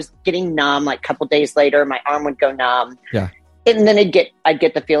feel. I was getting numb like a couple days later. My arm would go numb. Yeah. And then I'd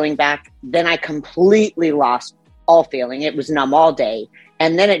get the feeling back. Then I completely lost all feeling. It was numb all day.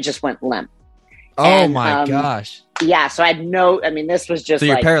 And then it just went limp. Oh my gosh. Yeah. So I had this was just so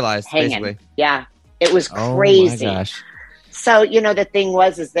you're paralyzed, hanging. Basically. Yeah. It was crazy. Oh my gosh. So, the thing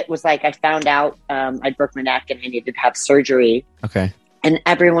was, it was like, I found out I broke my neck and I needed to have surgery. Okay. And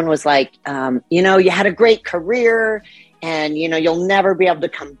everyone was like, you had a great career and, you'll never be able to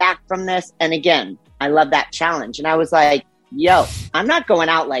come back from this. And again, I love that challenge. And I was like, yo, I'm not going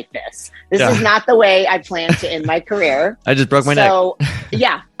out like this. This is not the way I plan to end my career. I just broke my neck. So,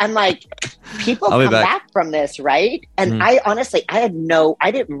 yeah, I'm like, people come back from this, right? And I honestly, I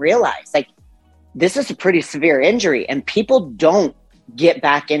didn't realize, like, this is a pretty severe injury and people don't get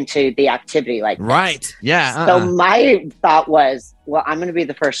back into the activity like this. Right. Yeah. So my thought was, well, I'm going to be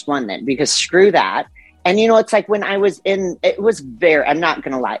the first one then, because screw that. And, it's like when I was I'm not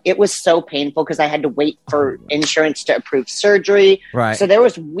going to lie. It was so painful because I had to wait for insurance to approve surgery. Right. So there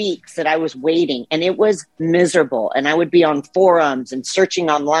was weeks that I was waiting and it was miserable. And I would be on forums and searching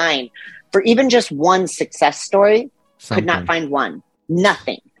online for even just one success story. Could not find one,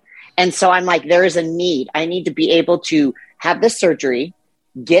 nothing. And so I'm like, there is a need. I need to be able to have the surgery,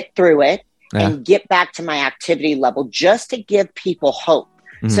 get through it, and get back to my activity level just to give people hope.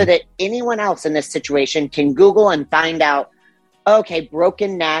 So that anyone else in this situation can Google and find out, okay,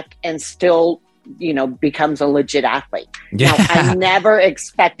 broken neck and still, becomes a legit athlete. Yeah. Now, I never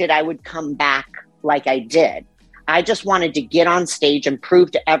expected I would come back like I did. I just wanted to get on stage and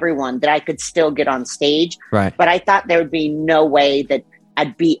prove to everyone that I could still get on stage. Right. But I thought there would be no way that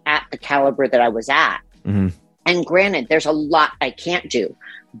I'd be at the caliber that I was at. Mm-hmm. And granted, there's a lot I can't do,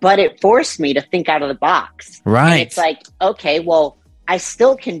 but it forced me to think out of the box. Right. And it's like, okay, well, I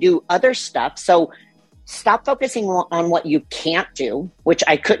still can do other stuff. So stop focusing on what you can't do, which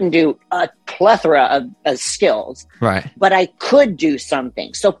I couldn't do a plethora of skills. Right. But I could do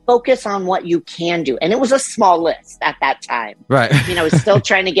something. So focus on what you can do. And it was a small list at that time. Right. I was still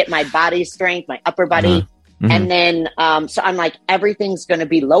trying to get my body strength, my upper body. Mm-hmm. And then, so I'm like, everything's going to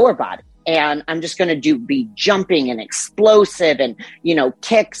be lower body. And I'm just going to be jumping and explosive and,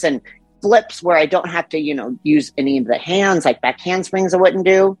 kicks and flips where I don't have to, use any of the hands, like back handsprings I wouldn't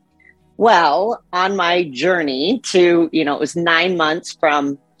do. Well, on my journey to, it was 9 months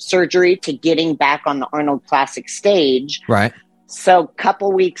from surgery to getting back on the Arnold Classic stage. Right. So a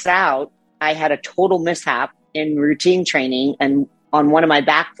couple weeks out, I had a total mishap in routine training. And on one of my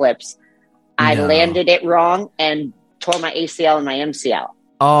backflips, I landed it wrong and tore my ACL and my MCL.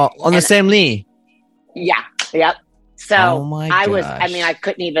 Oh, on the same knee? Yeah. Yep. So I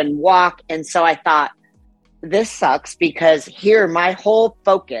couldn't even walk. And so I thought, this sucks because here my whole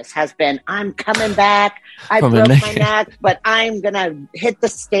focus has been, I'm coming back. I broke my neck, but I'm going to hit the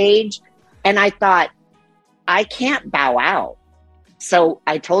stage. And I thought, I can't bow out. So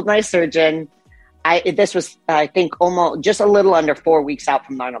I told my surgeon, this was, I think, almost just a little under 4 weeks out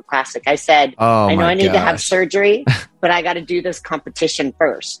from the Arnold Classic. I said, I know I need to have surgery, but I got to do this competition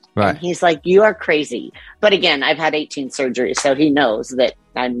first. Right. And he's like, you are crazy. But again, I've had 18 surgeries, so he knows that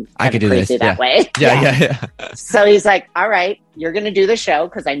I could do crazy that way. Yeah. So he's like, all right, you're going to do the show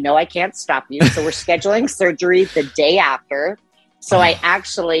because I know I can't stop you. So we're scheduling surgery the day after. So I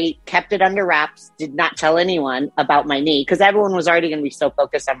actually kept it under wraps, did not tell anyone about my knee because everyone was already going to be so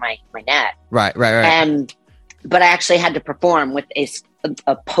focused on my neck. Right. But I actually had to perform with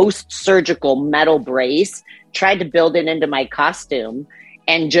a post-surgical metal brace, tried to build it into my costume,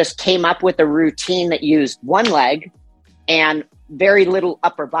 and just came up with a routine that used one leg and very little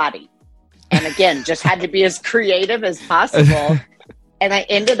upper body. And again, just had to be as creative as possible. And I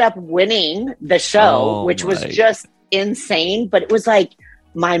ended up winning the show, which was just insane. But it was like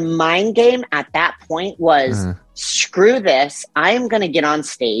my mind game at that point was screw this. I am going to get on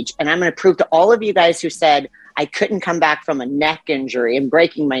stage and I'm going to prove to all of you guys who said I couldn't come back from a neck injury and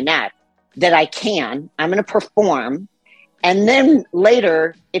breaking my neck that I can. I'm going to perform And then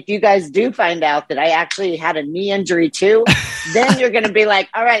later, if you guys do find out that I actually had a knee injury too, then you're going to be like,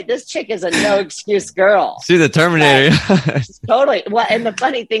 all right, this chick is a no excuse girl. She's the Terminator. Totally. Well, and the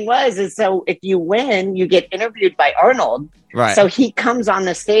funny thing is so if you win, you get interviewed by Arnold. Right. So he comes on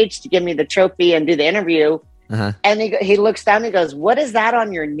the stage to give me the trophy and do the interview. And he looks down and he goes, what is that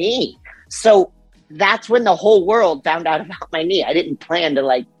on your knee? So that's when the whole world found out about my knee. I didn't plan to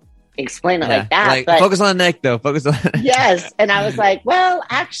like explain it like that. But focus on the neck though. Focus on the neck. Yes. And I was like, well,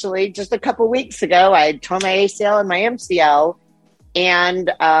 actually, just a couple weeks ago, I tore my ACL and my MCL.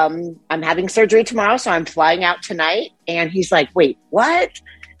 And I'm having surgery tomorrow, so I'm flying out tonight. And he's like, wait, what?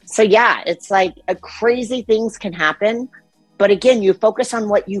 So yeah, it's like crazy things can happen. But again, you focus on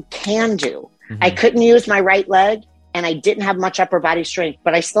what you can do. I couldn't use my right leg and I didn't have much upper body strength,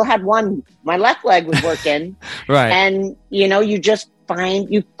 but I still had one. My left leg was working. Right. And, you know, you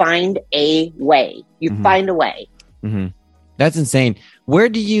find a way. You find a way. That's insane. Where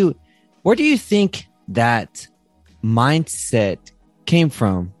do you think that mindset came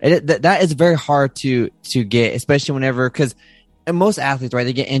from? That is very hard to get, especially whenever, because most athletes, right,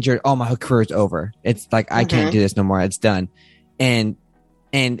 they get injured. Oh, my career's over. It's like, I can't do this no more. It's done. And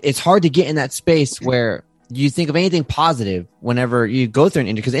it's hard to get in that space where you think of anything positive whenever you go through an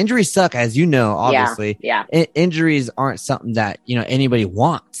injury, because injuries suck, as you know, obviously. Yeah. Injuries aren't something that, you know, anybody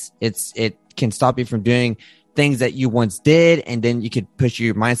wants. It can stop you from doing things that you once did. And then you could push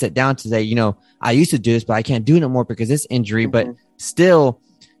your mindset down to say, you know, I used to do this, but I can't do it no more because this injury. But still,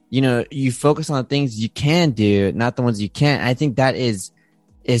 you know, you focus on the things you can do, not the ones you can't. I think that is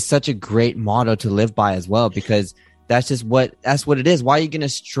such a great motto to live by as well, because that's what it is. Why are you going to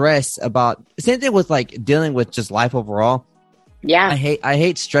stress about same thing with like dealing with just life overall? Yeah. I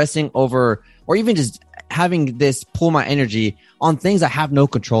hate stressing over, or even just having this pull my energy on things I have no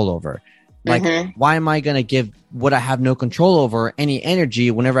control over. Like, why am I going to give what I have no control over any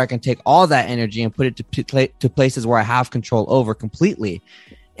energy whenever I can take all that energy and put it to places where I have control over completely?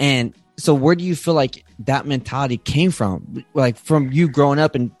 And so where do you feel like that mentality came from? Like from you growing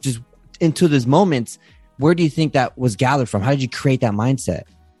up and just into those moments, where do you think that was gathered from? How did you create that mindset?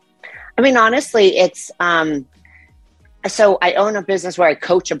 I mean, honestly, it's, so I own a business where I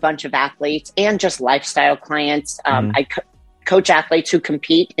coach a bunch of athletes and just lifestyle clients. I coach athletes who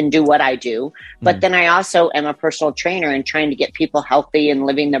compete and do what I do. But then I also am a personal trainer and trying to get people healthy and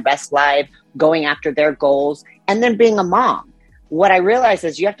living their best life, going after their goals, and then being a mom. What I realize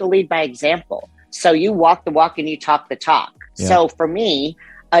is you have to lead by example. So you walk the walk and you talk the talk. Yeah. So for me,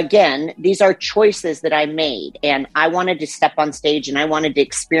 again, these are choices that I made, and I wanted to step on stage and I wanted to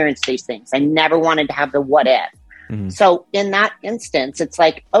experience these things. I never wanted to have the what if. So in that instance, it's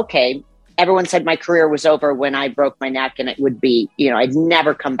like, okay, everyone said my career was over when I broke my neck and it would be, you know, I'd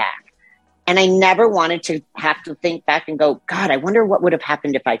never come back. And I never wanted to have to think back and go, God, I wonder what would have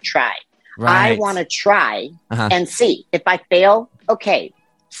happened if I tried. Right. I want to try and see. If I fail, okay,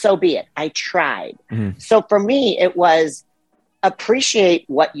 so be it. I tried. So for me, it was appreciate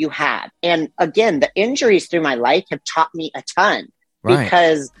what you have. And again, the injuries through my life have taught me a ton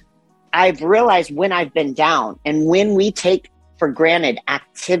because I've realized when I've been down and when we take for granted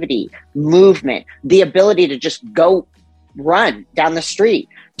activity, movement, the ability to just go run down the street,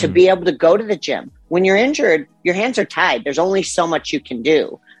 to be able to go to the gym. When you're injured, your hands are tied. There's only so much you can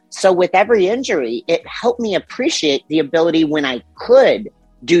do. So with every injury, it helped me appreciate the ability when I could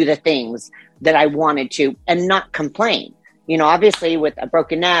do the things that I wanted to and not complain. You know, obviously with a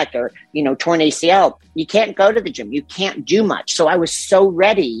broken neck or, you know, torn ACL, you can't go to the gym. You can't do much. So I was so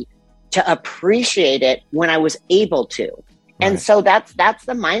ready to appreciate it when I was able to. And so that's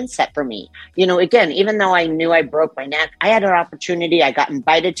the mindset for me. You know, again, even though I knew I broke my neck, I had an opportunity. I got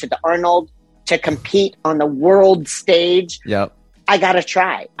invited to the Arnold to compete on the world stage. Yep. I got to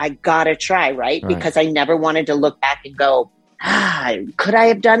try, right? Because I never wanted to look back and go, could I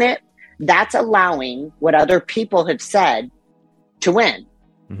have done it? That's allowing what other people have said to win.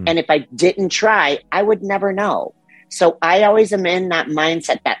 And if I didn't try, I would never know. So I always am in that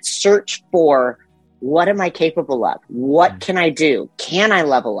mindset, that search for what am I capable of? What can I do? Can I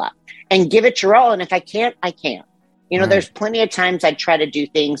level up? And give it your all. And if I can't, I can't. You know, there's plenty of times I try to do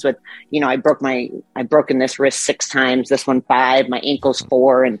things with, you know, I've broken this wrist 6 times, this one 5, my ankles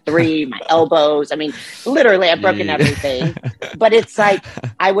 4 and 3, my elbows. I mean, literally I've broken everything, but it's like,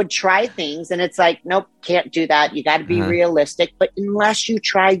 I would try things and it's like, nope, can't do that. You got to be realistic, but unless you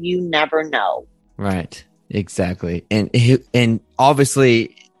try, you never know. Right. Exactly. And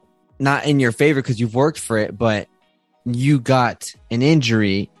obviously not in your favor because you've worked for it, but you got an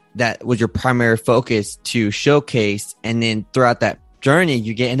injury that was your primary focus to showcase. And then throughout that journey,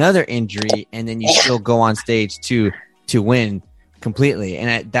 you get another injury and then you still go on stage to to win completely.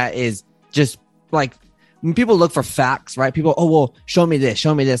 And that is just like when people look for facts, right? People, oh, well, show me this,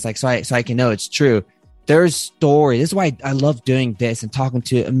 like, so I can know it's true. There's story. This is why I love doing this and talking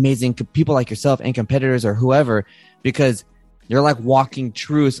to amazing people like yourself and competitors or whoever, because you're like walking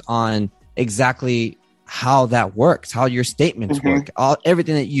truth on exactly how that works, how your statements work,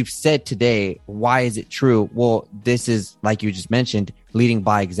 everything that you've said today. Why is it true? Well, this is, like you just mentioned, leading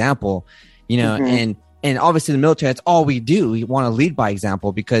by example, and obviously in the military, that's all we do. We want to lead by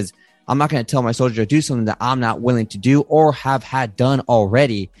example, because I'm not going to tell my soldier to do something that I'm not willing to do or have had done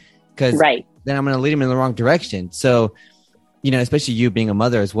already, because then I'm going to lead them in the wrong direction. So, especially you being a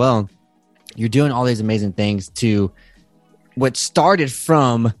mother as well, you're doing all these amazing things to what started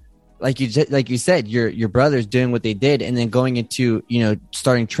from, like you said, your brothers doing what they did, and then going into,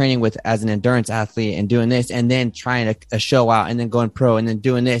 starting training with as an endurance athlete and doing this, and then trying a show out, and then going pro, and then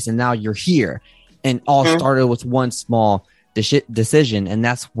doing this, and now you're here, and all started with one small decision. And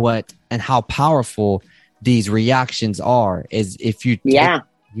that's and how powerful these reactions are, is if you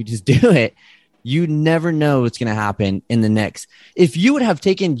you just do it, you never know what's going to happen in the next. If you would have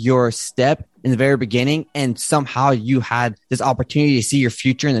taken your step in the very beginning and somehow you had this opportunity to see your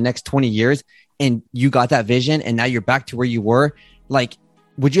future in the next 20 years and you got that vision and now you're back to where you were, like,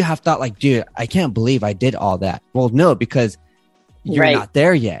 would you have thought like, dude, I can't believe I did all that? Well, no, because you're not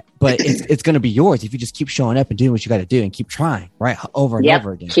there yet, but it's going to be yours if you just keep showing up and doing what you got to do and keep trying, right? Over and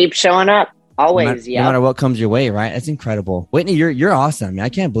over again. Keep showing up. Always, no matter what comes your way, right? That's incredible. Whitney, you're awesome. I mean, I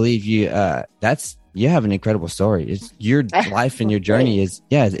can't believe you. You have an incredible story. It's your life and your journey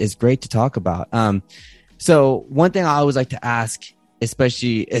is great to talk about. So one thing I always like to ask,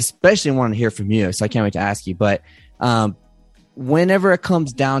 especially want to hear from you, so I can't wait to ask you. But whenever it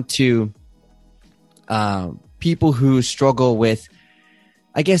comes down to people who struggle with,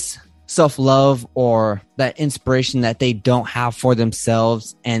 I guess, self-love or that inspiration that they don't have for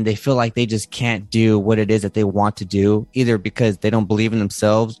themselves, and they feel like they just can't do what it is that they want to do, either because they don't believe in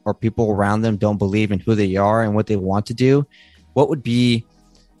themselves or people around them don't believe in who they are and what they want to do, what would be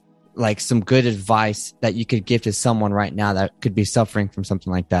like some good advice that you could give to someone right now that could be suffering from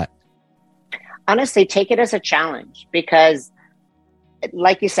something like that? Honestly, take it as a challenge, because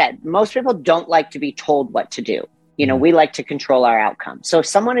like you said, most people don't like to be told what to do. We like to control our outcome. So if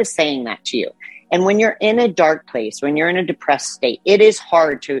someone is saying that to you, and when you're in a dark place, when you're in a depressed state, it is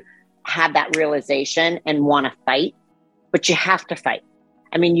hard to have that realization and want to fight, but you have to fight.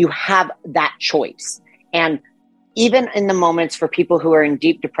 I mean, you have that choice. And even in the moments for people who are in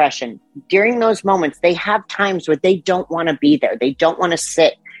deep depression, during those moments, they have times where they don't want to be there. They don't want to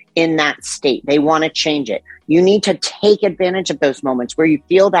sit in that state. They want to change it. You need to take advantage of those moments where you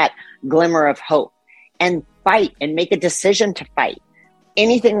feel that glimmer of hope and fight and make a decision to fight.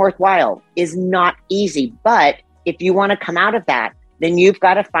 Anything worthwhile is not easy, but if you want to come out of that, then you've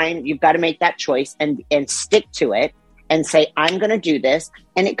got to make that choice and stick to it and say, I'm going to do this.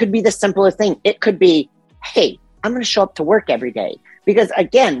 And it could be the simplest thing. It could be, hey, I'm going to show up to work every day. Because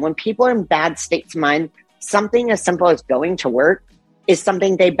again, when people are in bad states of mind, something as simple as going to work is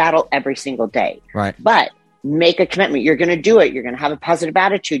something they battle every single day. Right. But make a commitment. You're going to do it. You're going to have a positive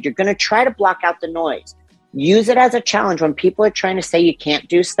attitude. You're going to try to block out the noise. Use it as a challenge when people are trying to say you can't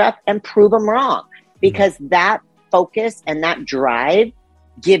do stuff, and prove them wrong, because that focus and that drive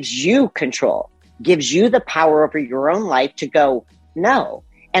gives you control, gives you the power over your own life to go, no.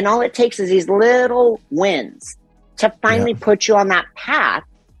 And all it takes is these little wins to finally put you on that path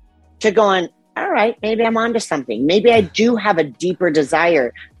to going, all right, maybe I'm onto something. Maybe I do have a deeper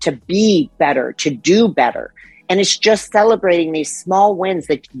desire to be better, to do better. And it's just celebrating these small wins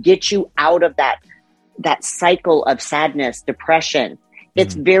that get you out of that cycle of sadness, depression.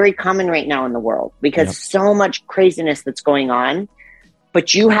 It's very common right now in the world because so much craziness that's going on,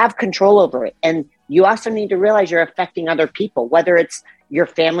 but you have control over it. And you also need to realize you're affecting other people, whether it's your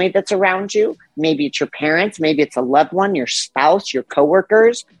family that's around you, maybe it's your parents, maybe it's a loved one, your spouse, your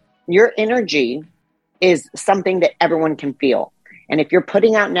coworkers. Your energy is something that everyone can feel. And if you're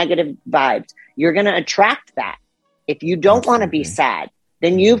putting out negative vibes, you're going to attract that. If you don't want to be sad,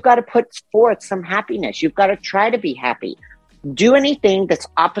 then you've got to put forth some happiness. You've got to try to be happy. Do anything that's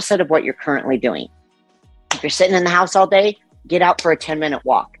opposite of what you're currently doing. If you're sitting in the house all day, get out for a 10-minute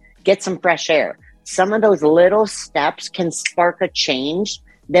walk. Get some fresh air. Some of those little steps can spark a change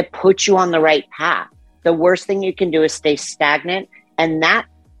that puts you on the right path. The worst thing you can do is stay stagnant. And that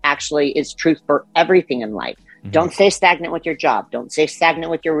actually is truth for everything in life. Don't stay stagnant with your job. Don't stay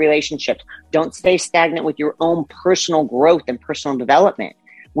stagnant with your relationships. Don't stay stagnant with your own personal growth and personal development.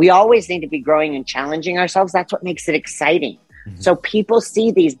 We always need to be growing and challenging ourselves. That's what makes it exciting. So people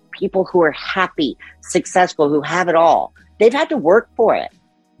see these people who are happy, successful, who have it all. They've had to work for it,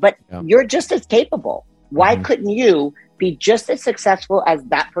 but you're just as capable. Why couldn't you be just as successful as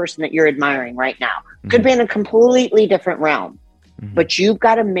that person that you're admiring right now? Could be in a completely different realm, but you've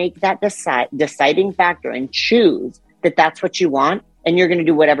got to make that deciding factor and choose that that's what you want, and you're going to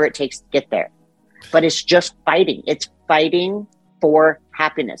do whatever it takes to get there. But it's just fighting. It's fighting for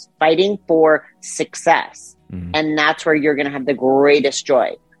happiness, fighting for success. And that's where you're going to have the greatest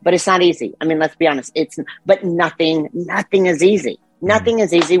joy. But it's not easy. I mean, let's be honest. But nothing is easy. Nothing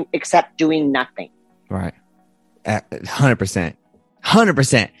is easy except doing nothing. Right. 100%.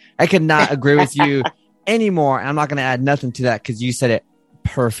 100%. I could not agree with you anymore. I'm not going to add nothing to that because you said it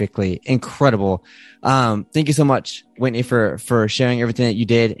perfectly. Incredible. Thank you so much, Whitney, for sharing everything that you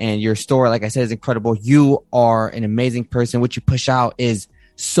did. And your story, like I said, is incredible. You are an amazing person. What you push out is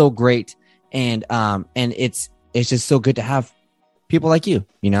so great. And it's just so good to have people like you.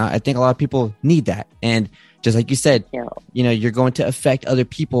 You know, I think a lot of people need that. And just like you said, you know, you're going to affect other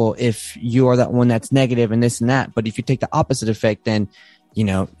people if you are that one that's negative and this and that. But if you take the opposite effect, then, you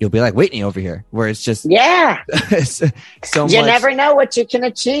know, you'll be like Whitney over here, where it's just, so you never know what you can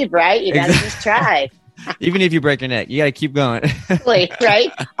achieve, right? You got to just try. Even if you break your neck, you got to keep going.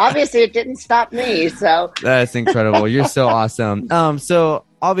 Right? Obviously, it didn't stop me. So that's incredible. You're so awesome. So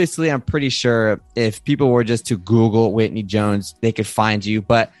obviously, I'm pretty sure if people were just to Google Whitney Jones, they could find you.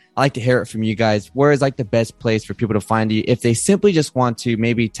 But I like to hear it from you guys. Where is like the best place for people to find you if they simply just want to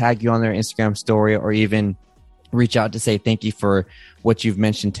maybe tag you on their Instagram story or even reach out to say thank you for what you've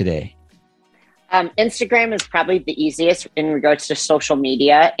mentioned today? Instagram is probably the easiest in regards to social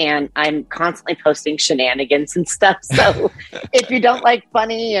media, and I'm constantly posting shenanigans and stuff. So if you don't like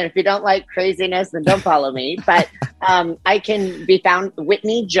funny and if you don't like craziness, then don't follow me. But I can be found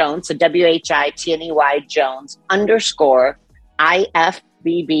Whitney Jones, so WHITNEY Jones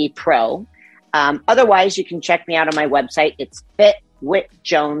 _IFBB Pro. Otherwise, you can check me out on my website. It's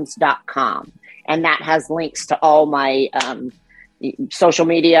fitwhitjones.com, and that has links to all my social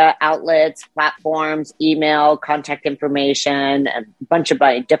media outlets, platforms, email, contact information, a bunch of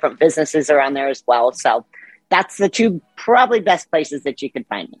my different businesses are on there as well. So that's the two probably best places that you can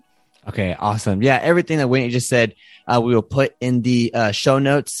find me. Okay, awesome. Yeah, everything that Whitney just said, we will put in the show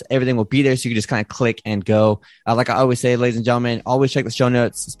notes. Everything will be there, so you can just kind of click and go. Like I always say, ladies and gentlemen, always check the show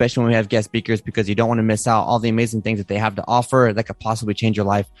notes, especially when we have guest speakers, because you don't want to miss out all the amazing things that they have to offer that could possibly change your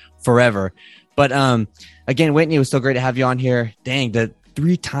life forever. But again, Whitney, it was so great to have you on here. Dang, the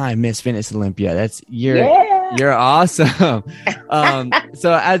 3-time Miss Fitness Olympia. You're awesome.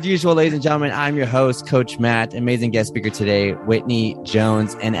 So as usual, ladies and gentlemen, I'm your host, Coach Matt. Amazing guest speaker today, Whitney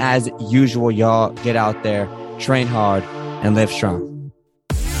Jones. And as usual, y'all get out there, train hard, and live strong.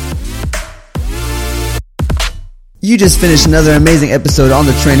 You just finished another amazing episode on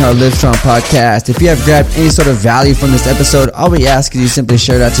the Train Hard Live Strong podcast. If you have grabbed any sort of value from this episode, all we ask is you simply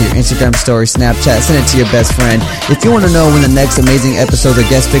share it out to your Instagram story, Snapchat, send it to your best friend. If you want to know when the next amazing episode or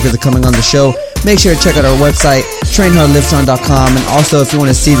guest speakers are coming on the show, make sure to check out our website, trainhardlivestrong.com. And also, if you want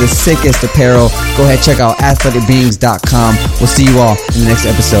to see the sickest apparel, go ahead, check out athleticbeings.com. We'll see you all in the next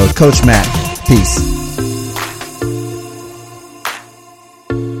episode. Coach Matt, peace.